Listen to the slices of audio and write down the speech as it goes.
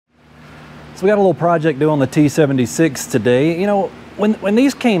So we got a little project due on the T76 today. You know, when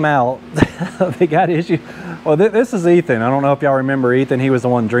these came out, they got issue. Well, this is Ethan. I don't know if y'all remember Ethan. He was the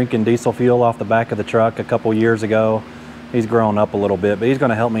one drinking diesel fuel off the back of the truck a couple years ago. He's grown up a little bit, but he's going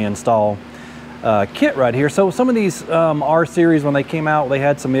to help me install kit right here. So some of these R Series, when they came out, they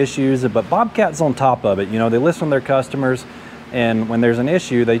had some issues, but Bobcat's on top of it. You know, they listen to their customers, and when there's an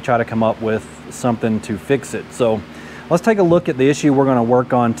issue, they try to come up with something to fix it. So let's take a look at the issue we're going to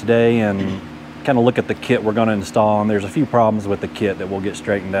work on today and kind of look at the kit we're going to install. And there's a few problems with the kit that we'll get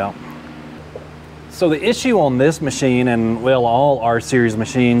straightened out. So the issue on this machine, and well, all R Series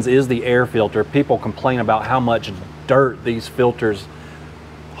machines, is the air filter. People complain about how much dirt these filters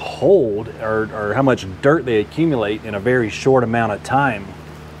hold, or how much dirt they accumulate in a very short amount of time.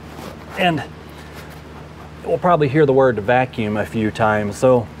 And we'll probably hear the word vacuum a few times.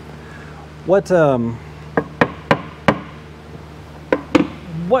 So what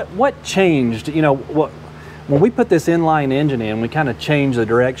changed? You know, when we put this inline engine in, we kind of changed the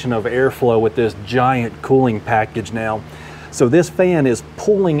direction of airflow with this giant cooling package now. So this fan is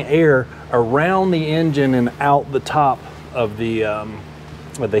pulling air around the engine and out the top of the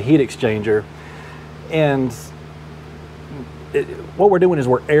heat exchanger. And what we're doing is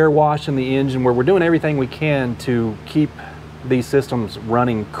we're air washing the engine, where we're doing everything we can to keep these systems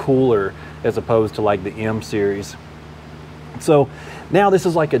running cooler as opposed to like the M Series. So now this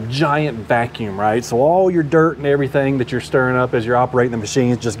is like a giant vacuum, right? So all your dirt and everything that you're stirring up as you're operating the machine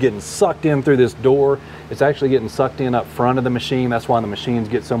is just getting sucked in through this door. It's actually getting sucked in up front of the machine. That's why the machines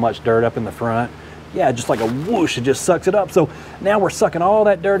get so much dirt up in the front. Yeah, just like a whoosh, it just sucks it up. So now we're sucking all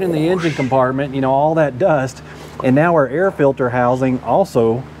that dirt in the engine compartment, you know, all that dust. And now our air filter housing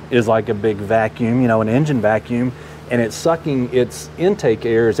also is like a big vacuum, you know, an engine vacuum. And it's sucking, its intake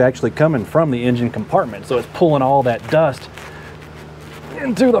air is actually coming from the engine compartment. So it's pulling all that dust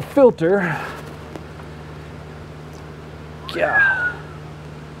into the filter. Yeah,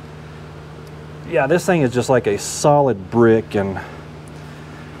 this thing is just like a solid brick. And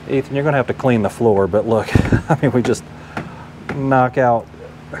Ethan, you're gonna have to clean the floor, but look, I mean, we just knock out,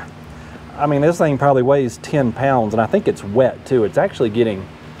 I mean, this thing probably weighs 10 pounds, and I think it's wet too. It's actually getting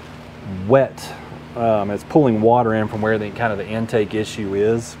wet. It's pulling water in from where the kind of the intake issue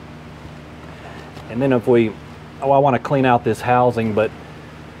is. And then if we, I want to clean out this housing, but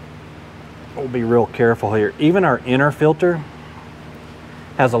we'll be real careful here. Even our inner filter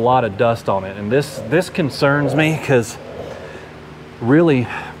has a lot of dust on it, and this concerns me, because really,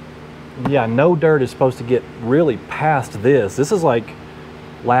 yeah, no dirt is supposed to get really past this. This is like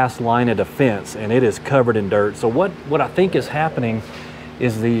last line of defense, and it is covered in dirt. So what I think is happening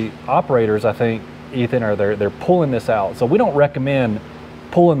is the operators, I think, Ethan, are they're pulling this out. So we don't recommend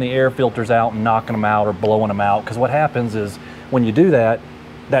pulling the air filters out and knocking them out or blowing them out, because what happens is when you do that,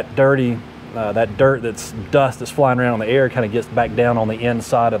 that dirt that's dust that's flying around in the air kind of gets back down on the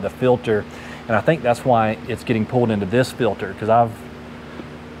inside of the filter. And I think that's why it's getting pulled into this filter, because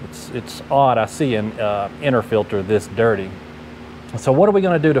it's odd I see an inner filter this dirty. So what are we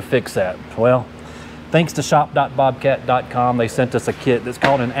going to do to fix that? Well, thanks to shop.bobcat.com, they sent us a kit that's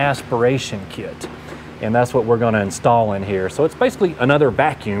called an aspiration kit, and that's what we're going to install in here. So it's basically another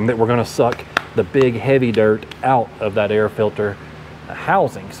vacuum that we're going to suck the big heavy dirt out of that air filter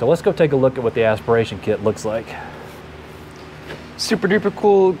housing. So let's go take a look at what the aspiration kit looks like. Super duper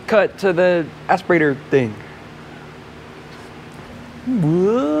cool cut to the aspirator thing.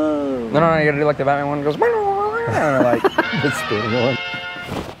 Whoa. No, you gotta do like the Batman one. It goes like the spinning one.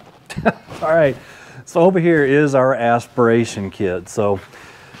 All right, so over here is our aspiration kit. So,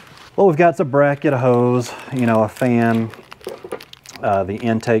 well, we've got a bracket, a hose, you know, a fan, the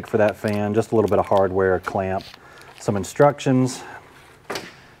intake for that fan, just a little bit of hardware, a clamp, some instructions,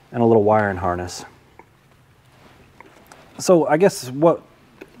 and a little wiring harness. So I guess what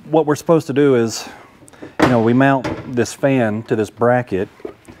we're supposed to do is, you know, we mount this fan to this bracket.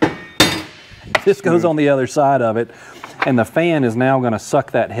 This goes on the other side of it, and the fan is now going to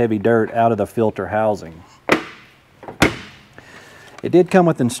suck that heavy dirt out of the filter housing. It did come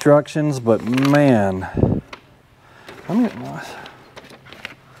with instructions, but man, I mean,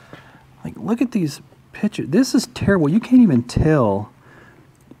 like, look at these pictures. This is terrible. You can't even tell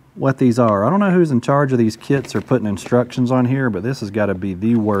what these are. I don't know who's in charge of these kits or putting instructions on here, but this has got to be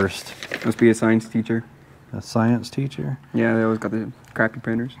the worst. Must be a science teacher. A science teacher? Yeah, they always got the crappy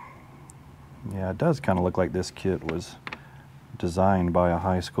printers. Yeah, it does kind of look like this kit was designed by a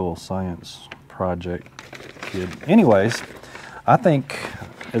high school science project kid. Anyways, I think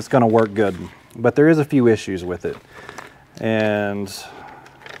it's going to work good, but there is a few issues with it. And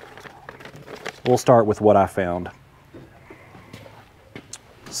we'll start with what I found.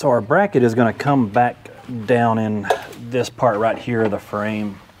 So our bracket is going to come back down in this part right here of the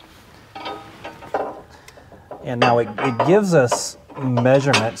frame. And now it gives us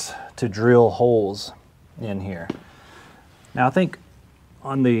measurements to drill holes in here. Now I think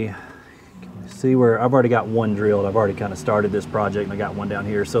on the, see where I've already got one drilled, I've already kind of started this project and I got one down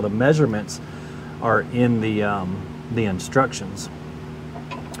here. So the measurements are in the instructions.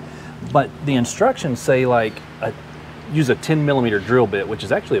 But the instructions say like use a 10mm drill bit, which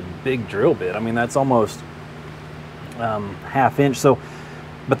is actually a big drill bit. I mean, that's almost ½ inch. So,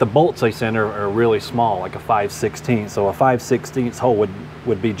 but the bolts they send are really small, like a 5/16. So a 5/16 hole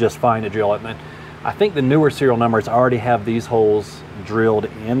would be just fine to drill it. And I think the newer serial numbers already have these holes drilled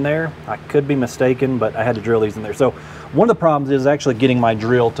in there. I could be mistaken, but I had to drill these in there. So one of the problems is actually getting my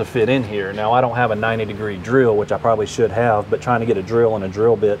drill to fit in here. Now I don't have a 90-degree drill, which I probably should have, but trying to get a drill and a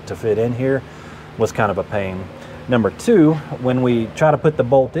drill bit to fit in here was kind of a pain. Number two, when we try to put the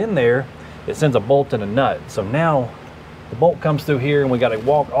bolt in there, it sends a bolt and a nut. So now the bolt comes through here and we got to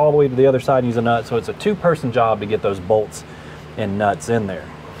walk all the way to the other side and use a nut. So it's a two-person job to get those bolts and nuts in there.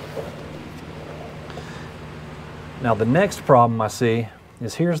 Now the next problem I see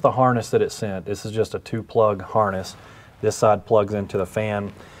is here's the harness that it sent. This is just a 2-plug harness. This side plugs into the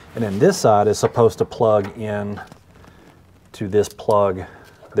fan, and then this side is supposed to plug in to this plug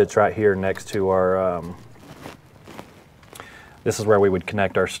that's right here next to our this is where we would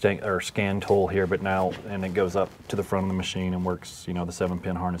connect our scan tool here, but now, and it goes up to the front of the machine and works, you know, the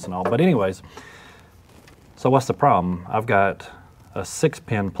 7-pin harness and all. But anyways, so what's the problem? I've got a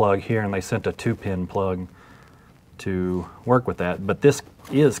 6-pin plug here and they sent a 2-pin plug to work with that. But this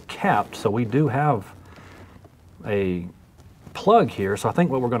is capped, so we do have a plug here. So I think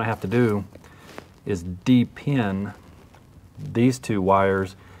what we're gonna have to do is de-pin these 2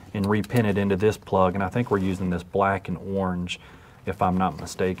 wires and repin it into this plug, and I think we're using this black and orange if I'm not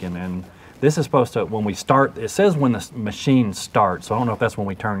mistaken. And this is supposed to, when we start, it says when the machine starts, so I don't know if that's when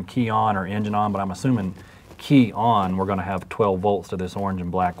we turn key on or engine on, but I'm assuming key on, we're going to have 12 volts to this orange and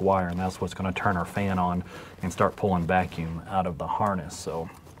black wire, and that's what's going to turn our fan on and start pulling vacuum out of the harness. So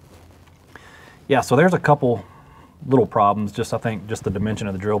yeah, so there's a couple little problems. Just I think just the dimension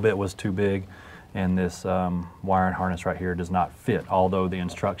of the drill bit was too big, and this wiring harness right here does not fit, although the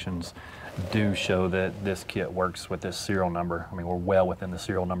instructions do show that this kit works with this serial number. I mean, we're well within the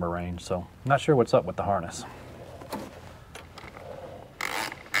serial number range, so I'm not sure what's up with the harness.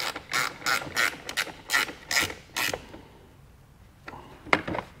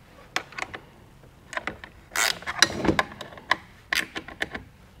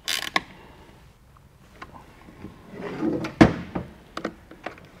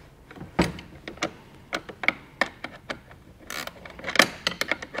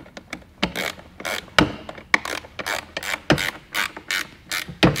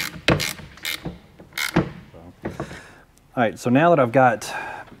 All right, so now that I've got,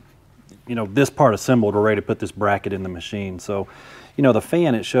 you know, this part assembled, we're ready to put this bracket in the machine. So, you know, the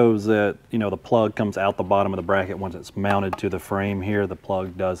fan, it shows that, you know, the plug comes out the bottom of the bracket once it's mounted to the frame here. The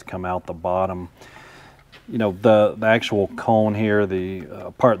plug does come out the bottom. You know, the actual cone here,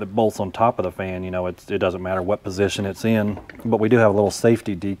 the part that bolts on top of the fan, you know, it doesn't matter what position it's in. But we do have a little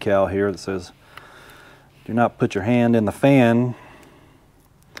safety decal here that says, do not put your hand in the fan.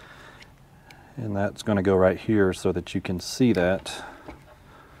 And that's going to go right here so that you can see that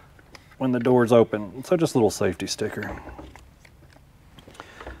when the door's open. So just a little safety sticker.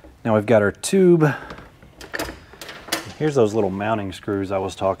 Now we've got our tube. Here's those little mounting screws I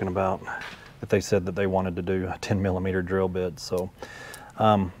was talking about that they said that they wanted to do a 10mm drill bit. So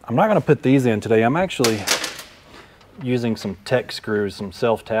I'm not going to put these in today. I'm actually using some tech screws, some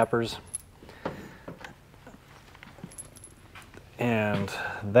self-tappers. And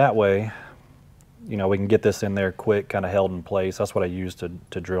that way, you know, we can get this in there quick, kind of held in place. That's what I use to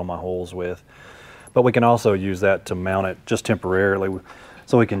drill my holes with. But we can also use that to mount it just temporarily,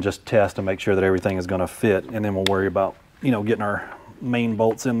 so we can just test and make sure that everything is going to fit, and then we'll worry about, you know, getting our main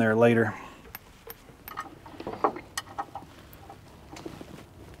bolts in there later.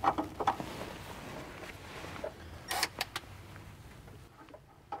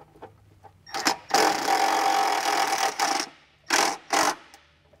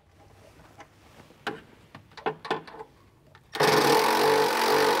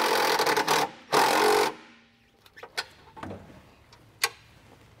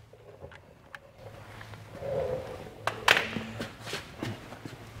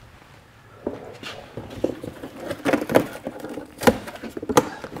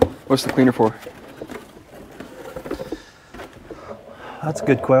 What's the cleaner for? That's a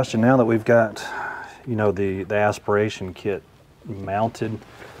good question. Now that we've got, you know, the aspiration kit mounted,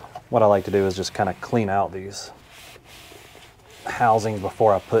 what I like to do is just kind of clean out these housings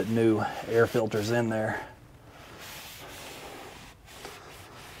before I put new air filters in there.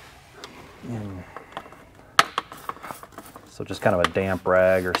 So just kind of a damp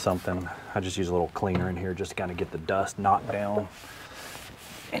rag or something. I just use a little cleaner in here just to kind of get the dust knocked down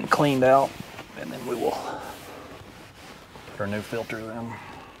and cleaned out, and then we will put our new filter in.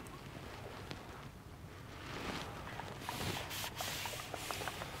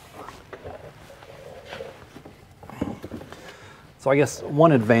 So I guess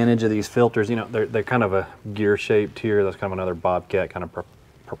one advantage of these filters, you know, they're kind of a gear shaped here. That's kind of another Bobcat kind of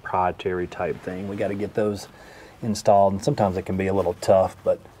proprietary type thing. We got to get those installed, and sometimes it can be a little tough,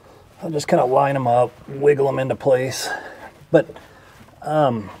 but I'll just kind of line them up, wiggle them into place. But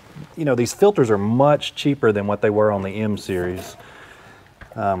you know, these filters are much cheaper than what they were on the M series.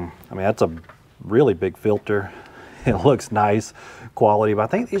 I mean, that's a really big filter. It looks nice quality, but I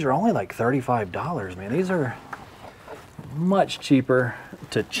think these are only like $35, man. These are much cheaper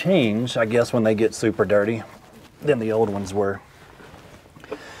to change, I guess, when they get super dirty than the old ones were.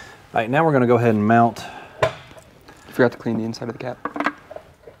 All right, now we're gonna go ahead and mount. You forgot to clean the inside of the cap.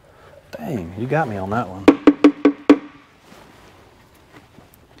 Dang, you got me on that one.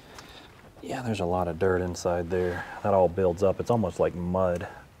 Yeah, there's a lot of dirt inside there. That all builds up. It's almost like mud.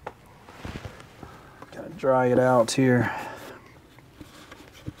 Gotta dry it out here.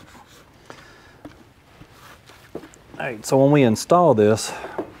 All right, so when we install this,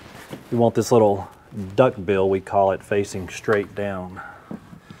 we want this little duck bill, we call it, facing straight down.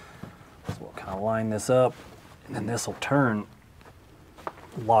 So we'll kind of line this up, and then this will turn,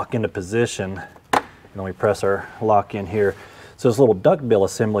 lock into position, and then we press our lock in here. So this little duck bill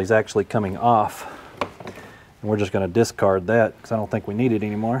assembly is actually coming off, and we're just going to discard that because I don't think we need it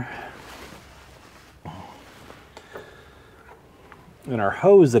anymore. And our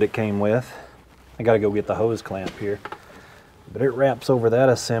hose that it came with, I got to go get the hose clamp here, but it wraps over that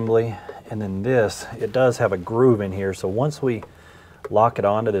assembly, and then this, it does have a groove in here, so once we lock it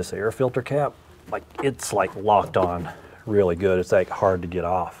onto this air filter cap, like it's like locked on really good. It's like hard to get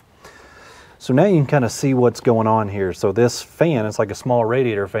off. So now you can kind of see what's going on here. So this fan, it's like a small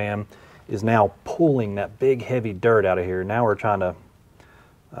radiator fan, is now pulling that big heavy dirt out of here. Now we're trying to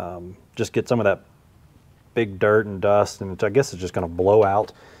just get some of that big dirt and dust, and I guess it's just going to blow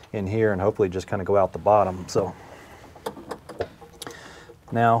out in here and hopefully just kind of go out the bottom. So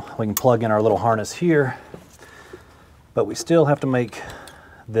now we can plug in our little harness here, but we still have to make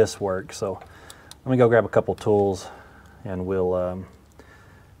this work. So let me go grab a couple tools and we'll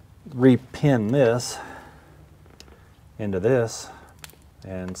repin this into this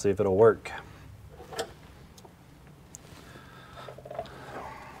and see if it'll work.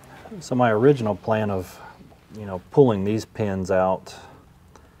 So my original plan of, you know, pulling these pins out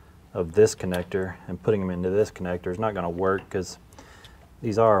of this connector and putting them into this connector is not going to work because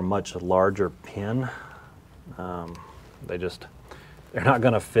these are a much larger pin. They're not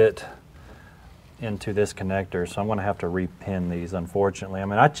going to fit into this connector, so I'm going to have to repin these, unfortunately. I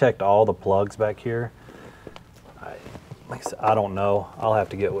mean, I checked all the plugs back here. Like I said, I don't know. I'll have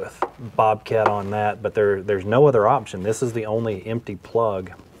to get with Bobcat on that, but there's no other option. This is the only empty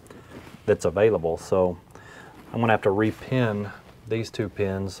plug that's available, so I'm going to have to repin these two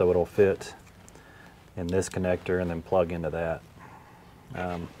pins so it'll fit in this connector and then plug into that.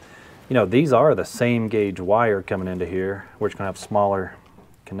 You know, these are the same gauge wire coming into here. We're just going to have smaller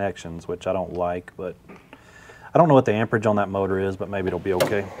connections, which I don't like, but I don't know what the amperage on that motor is, but maybe it'll be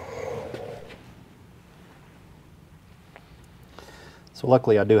okay. So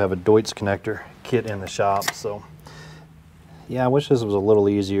luckily I do have a Deutz connector kit in the shop, so yeah, I wish this was a little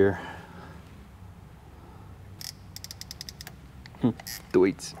easier.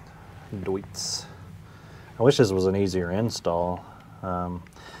 Deutz. I wish this was an easier install.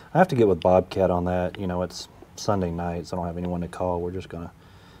 I have to get with Bobcat on that. You know, it's Sunday night, so I don't have anyone to call. We're just going to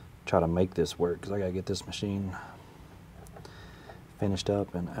try to make this work because I got to get this machine finished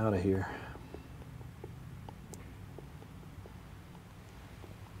up and out of here.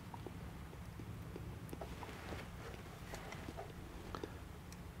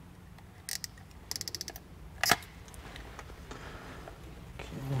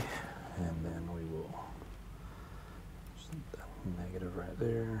 And then we will set that negative right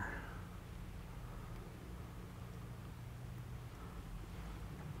there.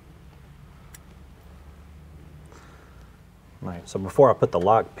 All right, so before I put the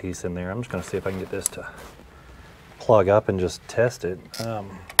lock piece in there, I'm just going to see if I can get this to plug up and just test it.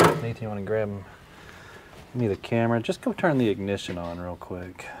 Nathan, you want to grab me the camera? Just go turn the ignition on real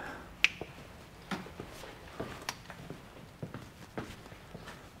quick.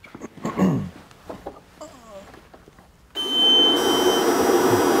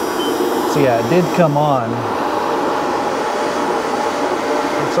 So yeah, it did come on.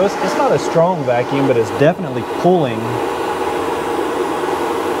 So it's not a strong vacuum, but it's definitely pulling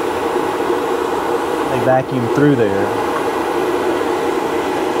a vacuum through there.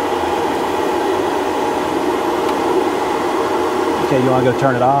 Okay, you want to go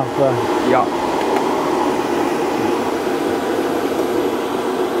turn it off? Yeah.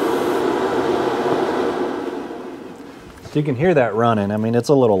 So you can hear that running. I mean, it's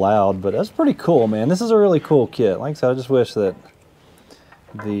a little loud, but that's pretty cool, man. This is a really cool kit. Like I said, I just wish that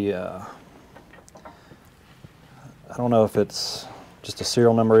the, I don't know if it's just a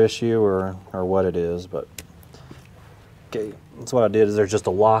serial number issue or what it is, but okay, that's what I did. Is there's just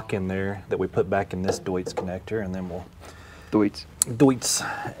a lock in there that we put back in this Deutz connector, and then we'll Deutz.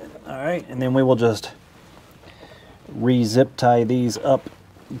 All right, and then we will just re-zip tie these up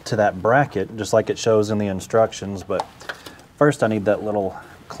to that bracket, just like it shows in the instructions. But first, I need that little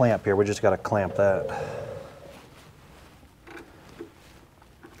clamp here. We just got to clamp that.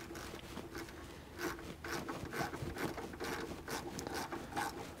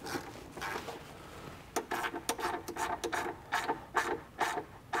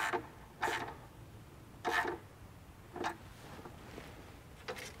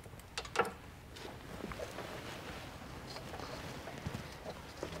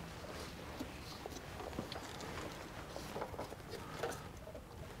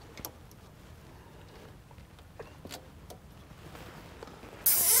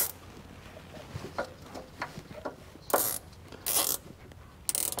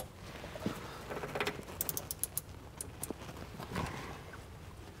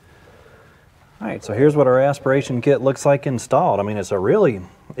 All right, so here's what our aspiration kit looks like installed. I mean, it's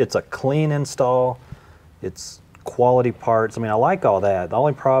a clean install. It's quality parts. I mean, I like all that. The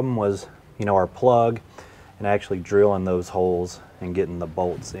only problem was, you know, our plug and actually drilling those holes and getting the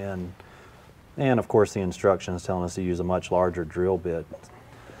bolts in. And of course, the instructions telling us to use a much larger drill bit.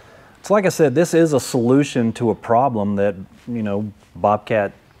 So like I said, this is a solution to a problem that, you know,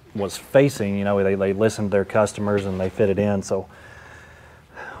 Bobcat was facing. You know, they listened to their customers and they fit it in. So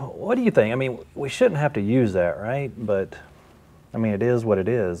what do you think? I mean, we shouldn't have to use that, right? But I mean, it is what it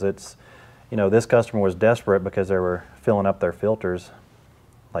is. It's, you know, this customer was desperate because they were filling up their filters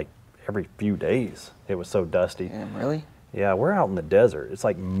like every few days. It was so dusty. Damn, really? Yeah, we're out in the desert. It's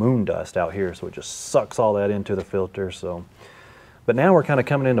like moon dust out here, so it just sucks all that into the filter. So, but now we're kind of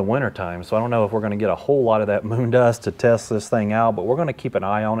coming into winter time, so I don't know if we're going to get a whole lot of that moon dust to test this thing out, but we're going to keep an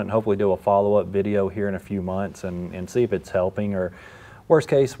eye on it and hopefully do a follow-up video here in a few months and see if it's helping, or worst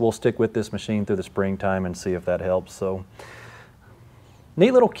case, we'll stick with this machine through the springtime and see if that helps. So,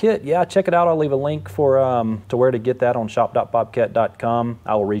 neat little kit. Yeah, check it out. I'll leave a link for to where to get that on shop.bobcat.com.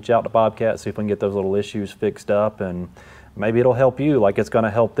 I will reach out to Bobcat, see if we can get those little issues fixed up, and maybe it'll help you like it's going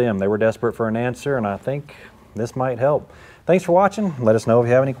to help them. They were desperate for an answer, and I think this might help. Thanks for watching. Let us know if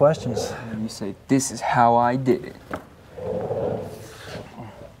you have any questions. And you say, this is how I did it.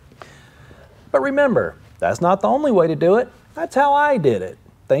 But remember, that's not the only way to do it. That's how I did it.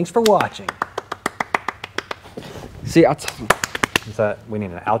 Thanks for watching. See, Is that, we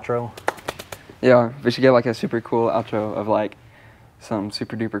need an outro? yeah, we should get like a super cool outro of like some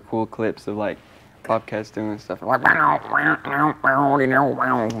super duper cool clips of like Bobcats doing stuff. Like, you know.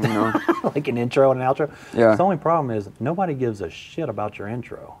 Like an intro and an outro? Yeah. The only problem is nobody gives a shit about your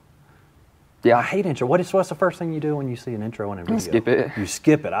intro. Yeah. I hate intro. What's the first thing you do when you see an intro in a video? Skip it. You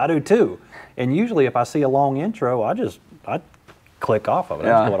skip it. I do too. And usually if I see a long intro, I click off of it.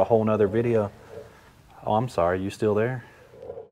 I just go to a whole nother video. Oh, I'm sorry. You still there?